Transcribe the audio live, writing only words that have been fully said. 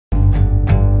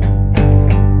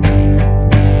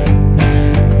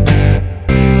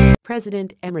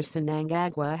President Emmerson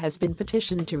Mnangagwa has been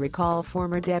petitioned to recall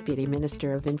former Deputy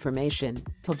Minister of Information,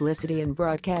 Publicity and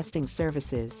Broadcasting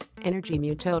Services, Energy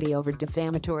Mutodi over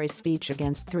defamatory speech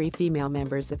against 3 female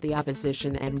members of the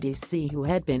opposition NDC who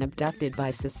had been abducted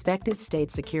by suspected state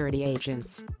security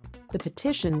agents. The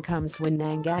petition comes when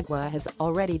Mnangagwa has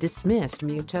already dismissed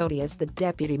Mutodi as the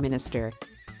deputy minister.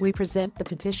 We present the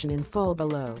petition in full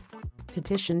below.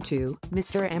 Petition to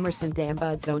Mr. Emmerson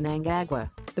Mnangagwa,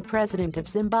 the President of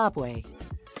Zimbabwe.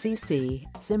 CC,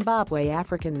 Zimbabwe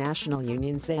African National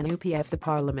Union ZANU-PF The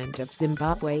Parliament of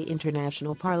Zimbabwe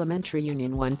International Parliamentary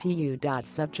Union 1PU.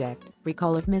 Subject,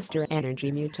 recall of Mr.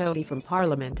 Energy Mutodi from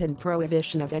Parliament and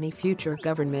prohibition of any future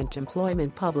government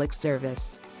employment public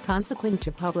service. Consequent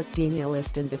to public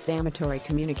denialist and defamatory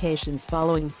communications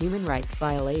following human rights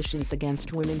violations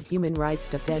against women human rights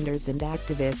defenders and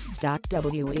activists.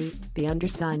 We, the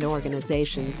undersigned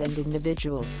organizations and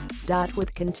individuals,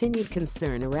 with continued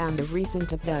concern around the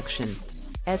recent abduction,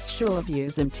 sexual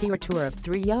abuse and torture of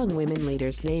 3 young women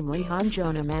leaders namely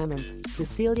Hanjona Mamam,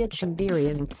 Cecilia Chimbiri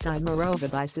and Mtsai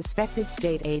Marova by suspected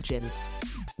state agents.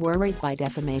 Worried by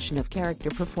defamation of character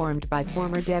performed by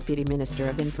former Deputy Minister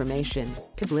of Information,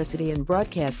 Publicity and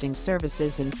Broadcasting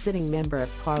Services and sitting Member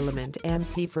of Parliament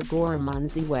MP for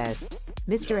Goramanzi West,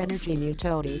 Mr. Energy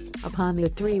Mutodi, upon the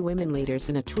 3 women leaders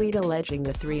in a tweet alleging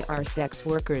the 3 are sex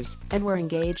workers and were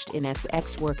engaged in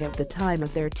sex work at the time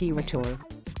of their tour.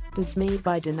 Dismayed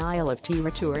by denial of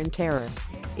tour and terror,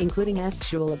 including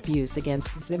sexual abuse against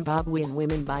Zimbabwean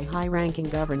women by high-ranking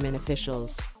government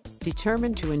officials.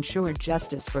 Determined to ensure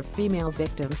justice for female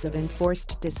victims of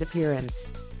enforced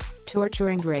disappearance, torture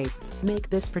and rape, make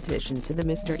this petition to the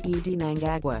Mr. E.D.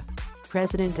 Mnangagwa,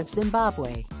 President of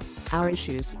Zimbabwe. Our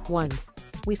issues: 1.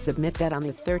 We submit that on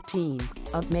the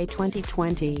 13th of May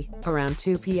 2020, around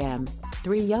 2 p.m.,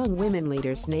 3 young women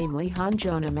leaders namely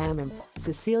Hanjona Mamam,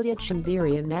 Cecilia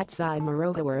Chimbiri and Mtsai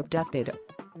Marova were abducted,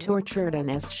 tortured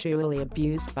and sexually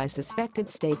abused by suspected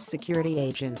state security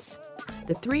agents.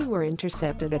 The 3 were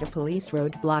intercepted at a police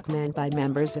roadblock manned by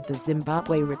members of the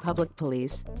Zimbabwe Republic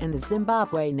Police and the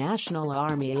Zimbabwe National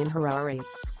Army in Harare.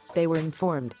 They were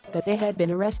informed that they had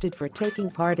been arrested for taking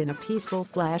part in a peaceful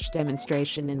flash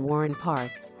demonstration in Warren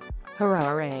Park,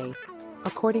 Harare.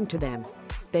 According to them,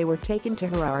 they were taken to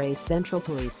Harare's Central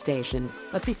Police Station,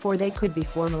 but before they could be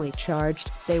formally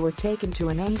charged, they were taken to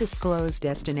an undisclosed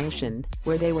destination,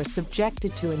 where they were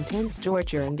subjected to intense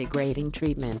torture and degrading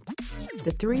treatment.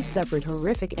 The 3 suffered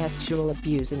horrific sexual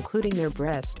abuse including their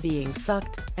breast being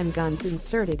sucked and guns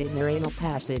inserted in their anal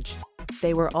passage.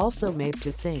 They were also made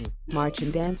to sing, march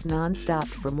and dance non-stop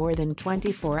for more than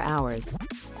 24 hours.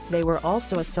 They were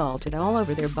also assaulted all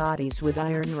over their bodies with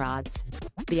iron rods.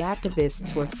 The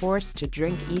activists were forced to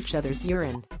drink each other's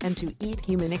urine and to eat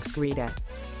human excreta.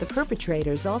 The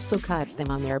perpetrators also cut them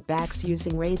on their backs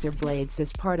using razor blades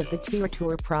as part of the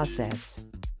torture process.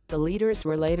 The leaders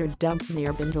were later dumped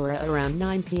near Bandura around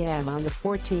 9 p.m. on the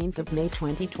 14th of May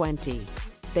 2020.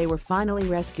 They were finally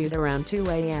rescued around 2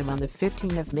 a.m. on the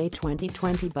 15th of May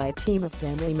 2020 by a team of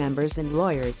family members and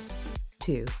lawyers.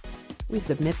 2. We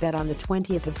submit that on the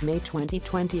 20th of May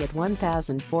 2020 at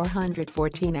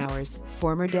 1,414 hours,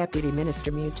 former Deputy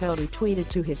Minister Mutodi tweeted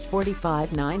to his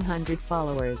 45,900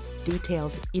 followers.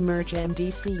 Details: Emerge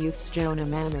MDC youths Hanjona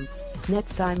Mamam,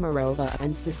 Mtsai Marova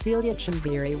and Cecilia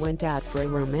Chimbiri went out for a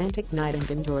romantic night in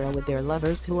Bandura with their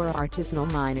lovers who are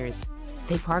artisanal miners.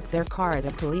 They parked their car at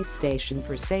a police station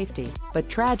for safety, but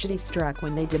tragedy struck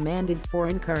when they demanded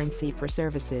foreign currency for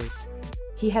services.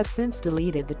 He has since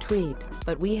deleted the tweet,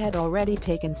 but we had already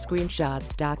taken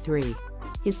screenshots. 3.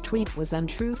 His tweet was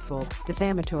untruthful,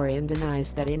 defamatory and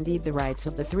denies that indeed the rights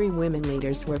of the 3 women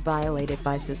leaders were violated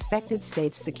by suspected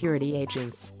state security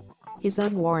agents. His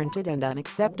unwarranted and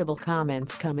unacceptable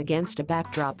comments come against a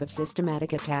backdrop of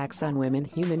systematic attacks on women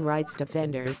human rights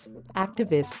defenders,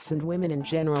 activists and women in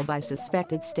general by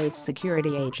suspected state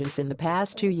security agents in the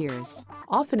past 2 years,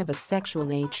 often of a sexual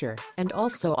nature, and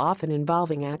also often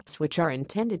involving acts which are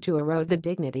intended to erode the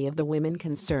dignity of the women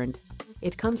concerned.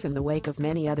 It comes in the wake of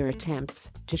many other attempts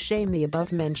to shame the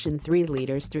above-mentioned 3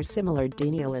 leaders through similar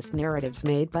denialist narratives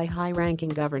made by high-ranking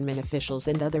government officials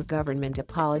and other government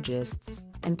apologists,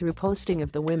 and through posting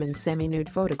of the women's semi-nude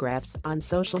photographs on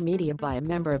social media by a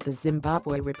member of the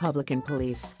Zimbabwe Republican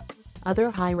Police. Other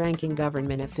high-ranking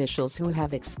government officials who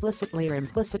have explicitly or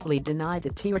implicitly denied the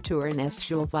torture and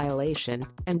sexual violation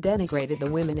and denigrated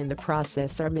the women in the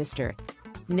process are Mr.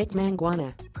 Nick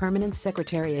Mangwana, Permanent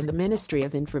Secretary in the Ministry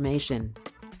of Information,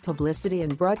 Publicity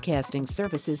and Broadcasting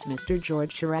Services Mr.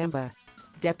 George Charamba,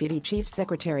 Deputy Chief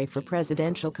Secretary for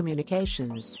Presidential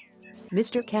Communications,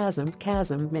 Mr.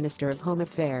 Kazim Minister of Home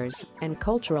Affairs and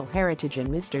Cultural Heritage, and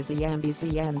Mr.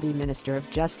 Ziyambi Minister of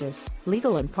Justice,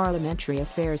 Legal and Parliamentary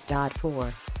Affairs.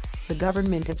 4. The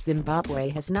government of Zimbabwe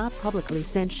has not publicly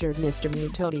censured Mr.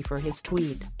 Mutodi for his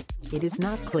tweet. It is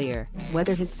not clear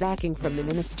whether his sacking from the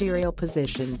ministerial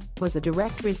position was a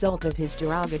direct result of his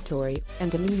derogatory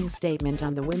and demeaning statement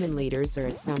on the women leaders, or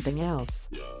it's something else.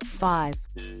 5.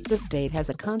 The state has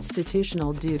a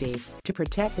constitutional duty to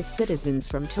protect its citizens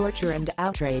from torture and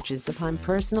outrages upon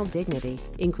personal dignity,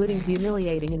 including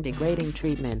humiliating and degrading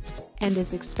treatment, and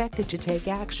is expected to take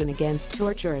action against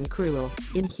torture and cruel,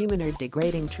 inhuman or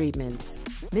degrading treatment.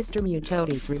 Mr.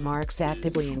 Mutodi's remarks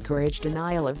actively encourage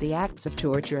denial of the acts of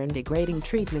torture and degrading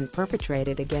treatment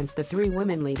perpetrated against the 3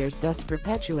 women leaders, thus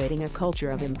perpetuating a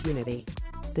culture of impunity.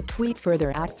 The tweet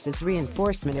further acts as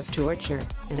reinforcement of torture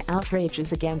and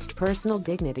outrages against personal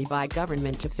dignity by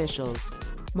government officials.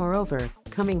 Moreover,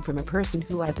 coming from a person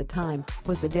who at the time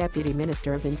was a Deputy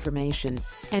Minister of Information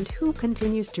and who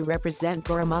continues to represent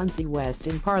Goromanzi West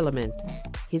in Parliament,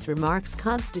 his remarks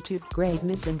constitute grave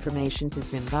misinformation to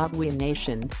Zimbabwean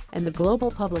nation and the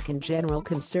global public in general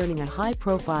concerning a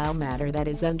high-profile matter that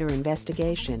is under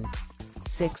investigation.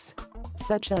 6.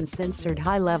 Such uncensored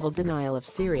high-level denial of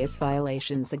serious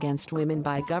violations against women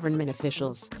by government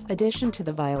officials, addition to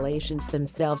the violations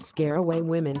themselves, scare away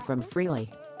women from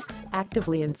freely,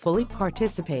 actively and fully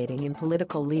participating in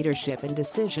political leadership and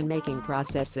decision-making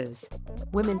processes.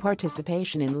 Women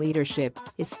participation in leadership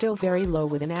is still very low,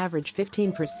 with an average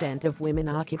 15% of women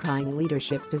occupying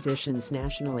leadership positions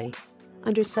nationally.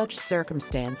 Under such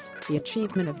circumstance, the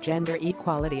achievement of gender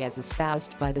equality as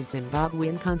espoused by the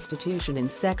Zimbabwean Constitution in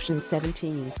Section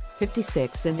 17,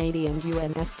 56 and 80 and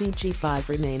UN SDG 5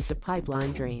 remains a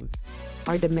pipeline dream.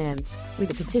 Our demands: we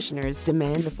the petitioners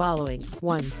demand the following.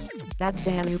 1. That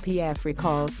ZANU-PF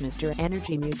recalls Mr.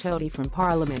 Energy Mutodi from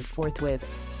Parliament forthwith.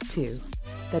 2.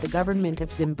 That the government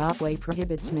of Zimbabwe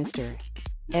prohibits Mr.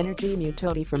 Energy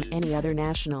Mutodi from any other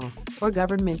national or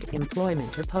government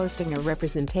employment or posting or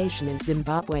representation in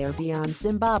Zimbabwe or beyond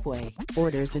Zimbabwe,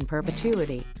 orders in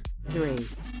perpetuity. 3.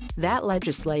 That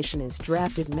legislation is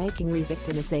drafted making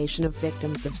revictimization of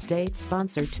victims of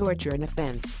state-sponsored torture an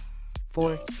offense.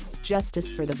 4. Justice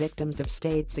for the victims of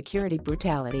state security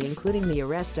brutality, including the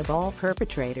arrest of all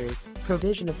perpetrators,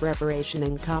 provision of reparation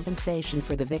and compensation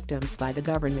for the victims by the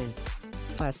government.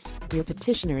 Us, your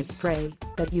petitioners, pray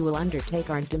that you will undertake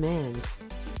our demands.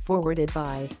 Forwarded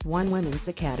by 1 Women's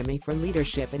Academy for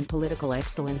Leadership and Political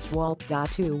Excellence, Walt.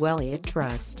 2 Elliott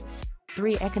Trust.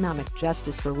 3 Economic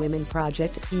Justice for Women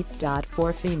Project, EAT.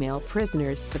 4 Female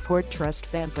Prisoners Support Trust,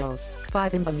 FEMPROS.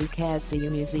 5 Mbamukadzi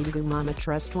Umuzingu Mama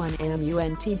Trust. 1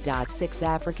 MUNT. 6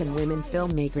 African Women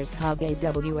Filmmakers Hub,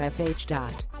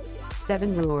 AWFH.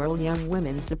 7 Rural Young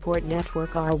Women Support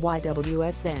Network,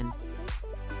 RYWSN.